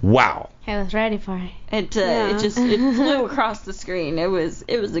 I Wow. was ready for it. It Yeah. it flew across the screen. It was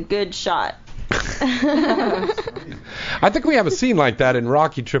a good shot. I think we have a scene like that in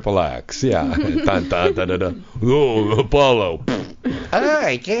Rocky Triple X. Yeah. Dun, dun, dun, dun, dun. Oh, Apollo.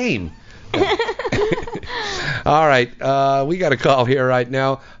 Hi, Kane. All right. We got a call here right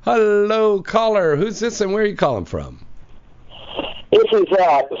now. Hello, caller. Who's this and where are you calling from? This is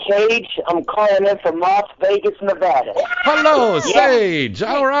Sage. I'm calling in from Las Vegas, Nevada. Hello, Sage.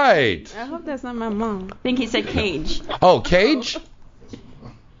 All right. I hope that's not my mom. I think he said cage. Oh, Cage?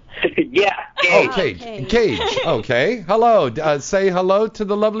 Yeah. Oh, Cage. Cage. Okay. Hello. Say hello to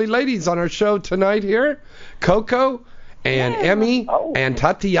the lovely ladies on our show tonight here. Coco and Emmy and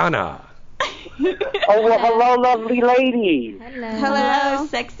Tatiana. Oh, well, hello, lovely ladies. Hello,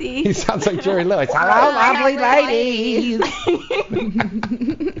 sexy. He sounds like Jerry Lewis. Hello, lovely ladies.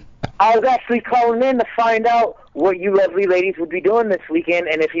 I was actually calling in to find out what you lovely ladies would be doing this weekend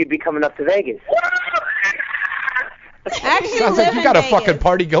and if you'd be coming up to Vegas. Actually, Sounds like you got a fucking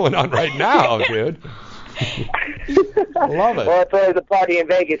party going on right now, dude. Love it. Well, it's always a party in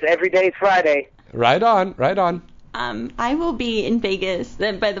Vegas. Every day's Friday. Right on, right on. I will be in Vegas.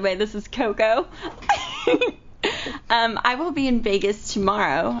 By the way, this is Coco. I will be in Vegas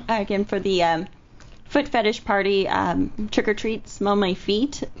tomorrow again for the foot fetish party. Trick or treat, smell my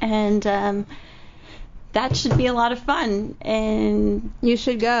feet, and that should be a lot of fun. And you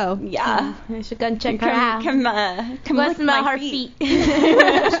should go. Yeah, you should go and check her out. Come Go lick smell my her feet.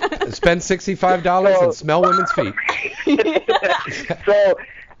 Spend $65 and smell women's feet. So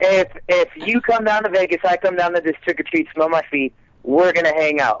if you come down to Vegas, I come down to this trick or treat, smell my feet, we're gonna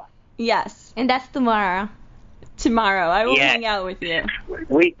hang out. Yes. And that's tomorrow. Tomorrow, I will Yeah. hang out with you.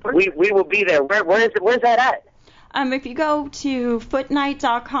 We will be there. Where's that at? If you go to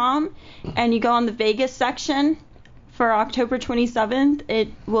footnight.com and you go on the Vegas section for October 27th, it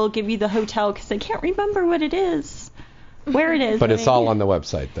will give you the hotel because I can't remember what it is, where it is. But it's all on the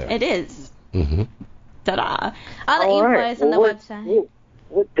website there. It is. Mm-hmm. Ta-da. All the All info right. is on the Well, website.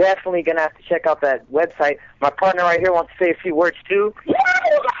 We're definitely gonna have to check out that website. My partner right here wants to say a few words too.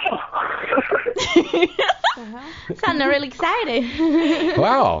 Sounding really excited.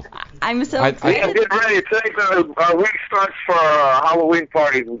 Wow. I'm so I- excited. Yeah, getting ready. Today's our week starts for Halloween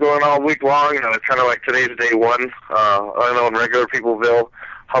parties. We're going all week long. It's kind of like today's day one. I know in regular Peopleville,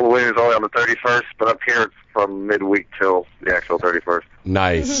 Halloween is only on the 31st, but up here it's from midweek till the actual 31st.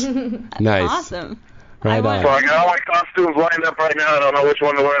 Nice. Nice. Awesome. Right So on. I got all my costumes lined up right now. I don't know which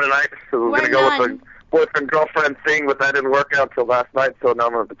one to wear tonight. So we're Wear going to go with none. the boyfriend-girlfriend thing, but that didn't work out till last night, so now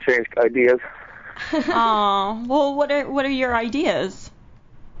I'm going to have to change ideas. Aw. Well, what are your ideas?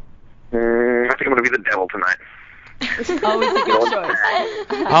 I think I'm going to be the devil tonight. Always a good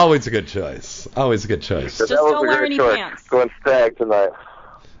choice. Always a good choice. Always a good choice. The Just devil's don't a wear great any choice. pants. Going stag tonight.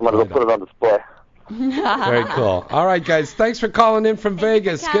 I'm going to go put it on display. Very cool. All right, guys. Thanks for calling in from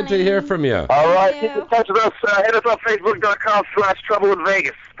Vegas. Good to hear from you. All right, Thank keep you. in touch with us. Hit us up, Facebook.com/Trouble in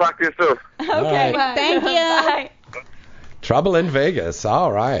Vegas. Talk to you soon. Okay. right. Thank you. Bye. Trouble in Vegas.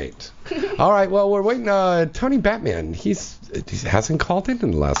 All right. All right. Well, we're waiting. Tony Batman. He hasn't called in the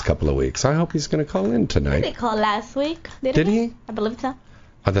last couple of weeks. I hope he's going to call in They tonight. called last week. Did he? I believe so.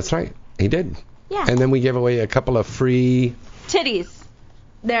 Oh, that's right. He did. Yeah. And then we gave away a couple of free... Titties.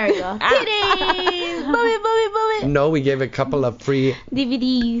 There you go. Titties! Booby, booby, booby. No, we gave a couple of free...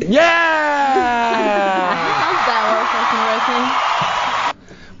 DVDs. Yeah! How's that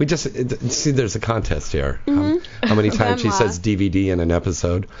working? We just... See, there's a contest here. Mm-hmm. How many times she I'm says DVD in an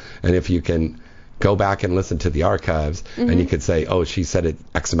episode. And if you can go back and listen to the archives, and you could say, oh, she said it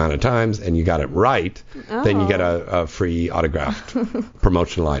X amount of times, and you got it right, then you get a free autographed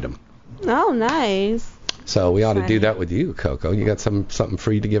promotional item. Oh, nice. So we ought to do that with you, Coco. You got something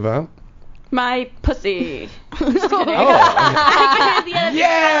free to give out? My pussy. Just kidding.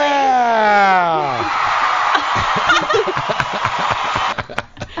 Yeah!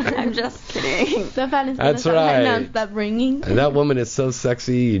 I'm just kidding. Stefan's That's gonna right. announce that ringing. And that woman is so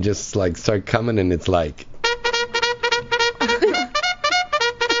sexy, you just like start coming and it's like...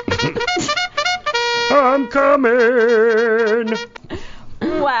 I'm coming!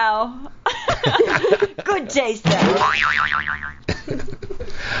 Wow. Good day, sir.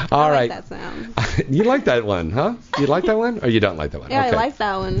 All I right. like that sound. You like that one, huh? You like that one? Or you don't like that one? Yeah, Okay. I like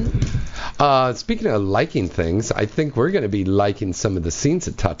that one. Speaking of liking things, I think we're going to be liking some of the scenes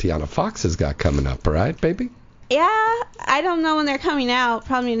that Tatiana Fox has got coming up, right, baby? Yeah, I don't know when they're coming out.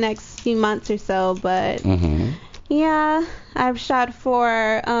 Probably next few months or so, but Mm-hmm. yeah, I've shot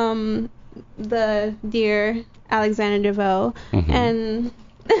for the Dear Alexander DeVoe, and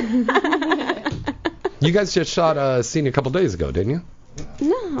You guys just shot a scene a couple days ago, didn't you?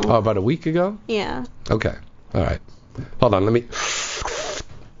 no, Oh, about a week ago? yeah. Okay. All right. Hold on. Let me...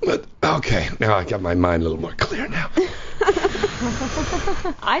 Okay. Now I got my mind a little more clear now.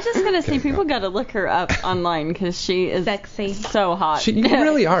 I just gotta say, people gotta look her up online because she is Sexy. so hot. You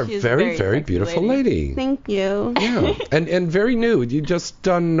really are She's very, very sexy beautiful lady. Thank you. Yeah. And very new. You just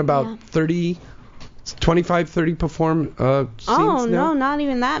done about 25, 30 perform scenes Oh now? no, not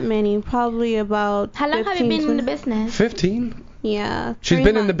even that many. Probably about. How long have you 15, been in the 20 business? 15? Yeah. She's 3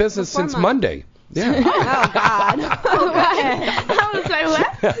 been in the months, business 4 since months. Monday. Yeah. Oh God. I was like, what?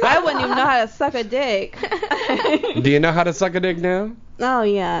 I wouldn't even know how to suck a dick. Do you know how to suck a dick now? Oh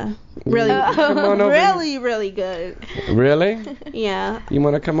yeah. Really, Come on over really, really good. Really? Yeah, You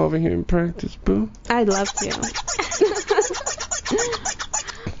want to come over here and practice, boo? I'd love to.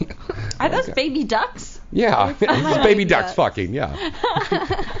 Are those baby ducks? Yeah. It's baby ducks fucking, yeah.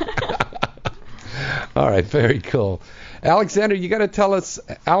 All right, very cool. Alexander, you got to tell us,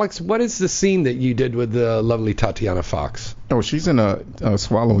 Alex, what is the scene that you did with the lovely Tatiana Fox? Oh, she's in a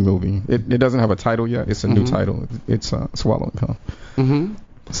Swallowing movie. It doesn't have a title yet. It's a new title. It's Swallowing, huh? Mm-hmm.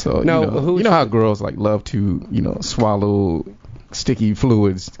 So No, you know how girls like love to swallow sticky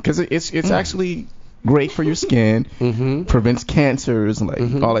fluids because it's actually great for your skin, prevents cancers, like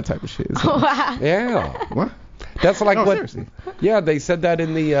all that type of shit. So, Yeah. what? That's like No, what. seriously. Yeah, they said that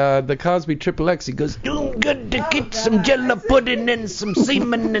in the Cosby Triple X. He goes, "Doing good to get some jello pudding and some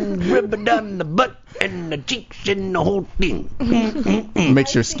semen and rub it on the butt and the cheeks and the whole thing."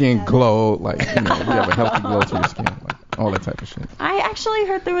 Makes your skin glow, like you have a healthy glow to your skin, like all that type of shit. I actually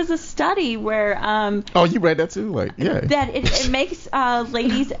heard there was a study where Oh, you read that too? Like, yeah. that it makes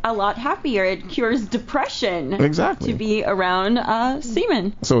ladies a lot happier. It cures depression. Exactly. To be around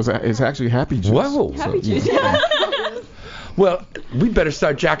semen. So it's actually happy juice. Whoa. So, Happy juice. Well, we better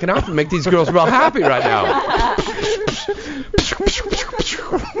start jacking off and make these girls real happy right now.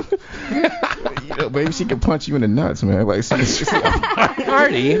 Maybe she can punch you in the nuts, man. Like,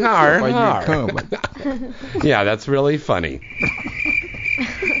 Hardy, har, Why you har. come? Like, Yeah, that's really funny.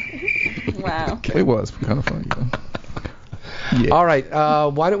 Wow. it was kind of funny. Yeah. All right,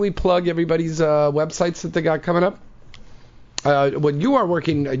 why don't we plug everybody's websites that they got coming up? Well, you are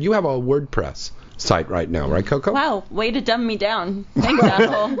working. You have a WordPress site right now, right, Coco? Wow, way to dumb me down. Thanks,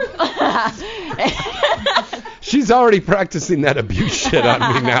 asshole. She's already practicing that abuse shit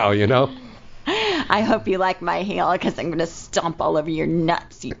on me now, you know. I hope you like my heel because I'm going to stomp all over your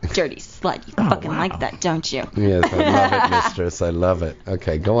nuts, you dirty slut. You fucking like that, don't you? Yes, I love it, mistress. I love it.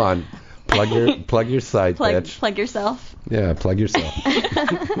 Okay, go on. Plug your site, bitch. Plug yourself. Yeah, plug yourself.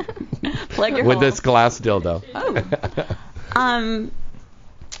 Plug your With hole. this glass dildo.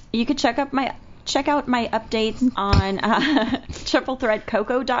 You could check out my updates on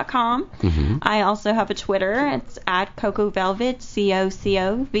triplethreadcoco.com. I also have a Twitter. It's at Coco Velvet,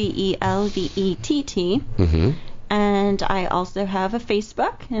 CocoVelvett. And I also have a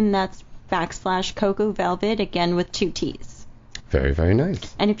Facebook, and that's /Coco Velvet, again with 2 T's. Very, very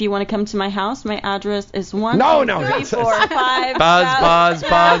nice. And if you want to come to my house, my address is 1, No, 2, no, 3, that's- 4, 5.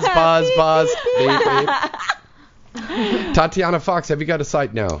 Buzz. Beep, beep. Tatiana Fox, have you got a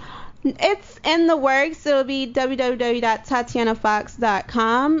site now? It's in the works. It'll be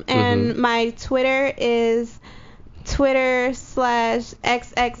www.tatianafox.com, and my Twitter is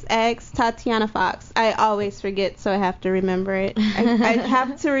Twitter/XXX Tatiana Fox. I always forget, so I have to remember it. I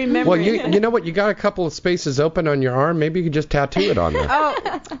have to remember Well, it. you know what? You got a couple of spaces open on your arm. Maybe you could just tattoo it on there. Oh,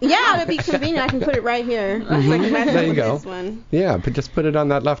 yeah, it'd be convenient. I can put it right here. So I can match There it you with go. This one. Yeah, but just put it on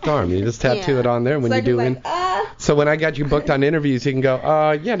that left arm. You just tattoo it on there when So you do I in. just like, So when I got you booked on interviews, you can go,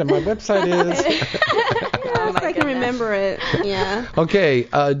 yeah, my website is. so I can remember it. Yeah. Okay,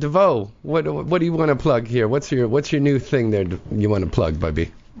 DeVoe, what do you want to plug here? What's your new thing there you want to plug,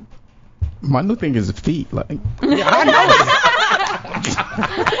 baby? My new thing is feet. Like, Yeah, I know.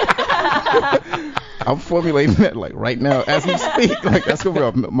 I'm formulating that like right now as we speak. Like that's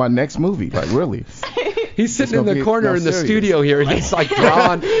gonna be my next movie. Like really. He's sitting in gonna the be- corner no, in the serious. studio here, and he's like drawing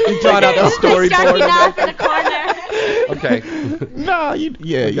out the storyboard. Okay. No, you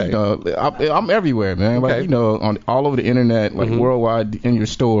know, I'm everywhere, man. Like Okay. you know, on all over the internet, like worldwide, in your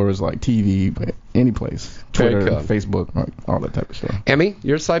stores, like TV, any place, Very Twitter, cool. Facebook, like, all that type of stuff. Emmy,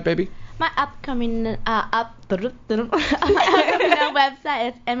 your site, baby? My upcoming website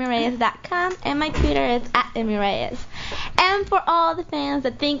is emmyreyes.com, and my Twitter is @emmyreyes. And for all the fans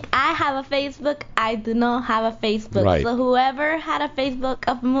that think I have a Facebook, I do not have a Facebook. Right. So whoever had a Facebook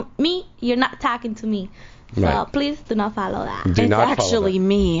of me, you're not talking to me. So Right. please do not follow that. Do not follow Actually,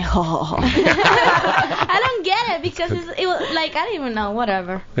 me. I don't get it because it was like I don't even know.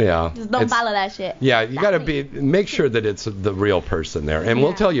 Whatever. Yeah. Just don't It's- follow that shit. Yeah, you got to make sure that it's the real person there. And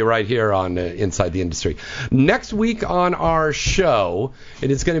we'll tell you right here on Inside the Industry. Next week on our show,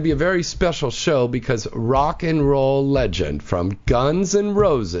 it is going to be a very special show because rock and roll legend from Guns N'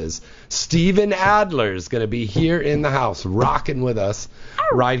 Roses, Steven Adler, is going to be here in the house rocking with us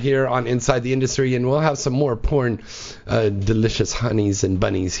right here on Inside the Industry. And we'll have some more porn delicious honeys and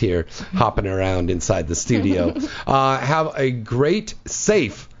bunnies here hopping around inside the studio. Have a great,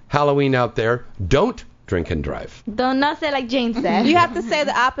 safe Halloween out there. Don't drink and drive. Don't not say like Jane said. You have to say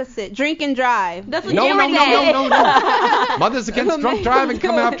the opposite. Drink and drive. That's what No, Jane no, would no, say. no, no, no. Mothers Against Drunk Driving,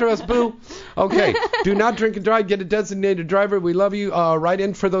 come after us, boo. Okay, do not drink and drive. Get a designated driver. We love you. Write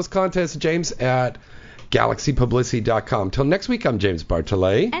in for those contests, James, at galaxypublicity.com. Till next week, I'm James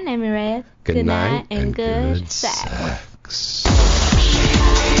Bartolet. And Emmy Reyes. Good night and good sex. sex.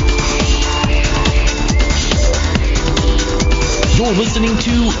 You're listening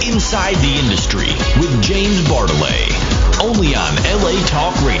to Inside the Industry with James Bartolet, only on LA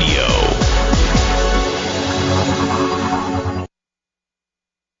Talk Radio.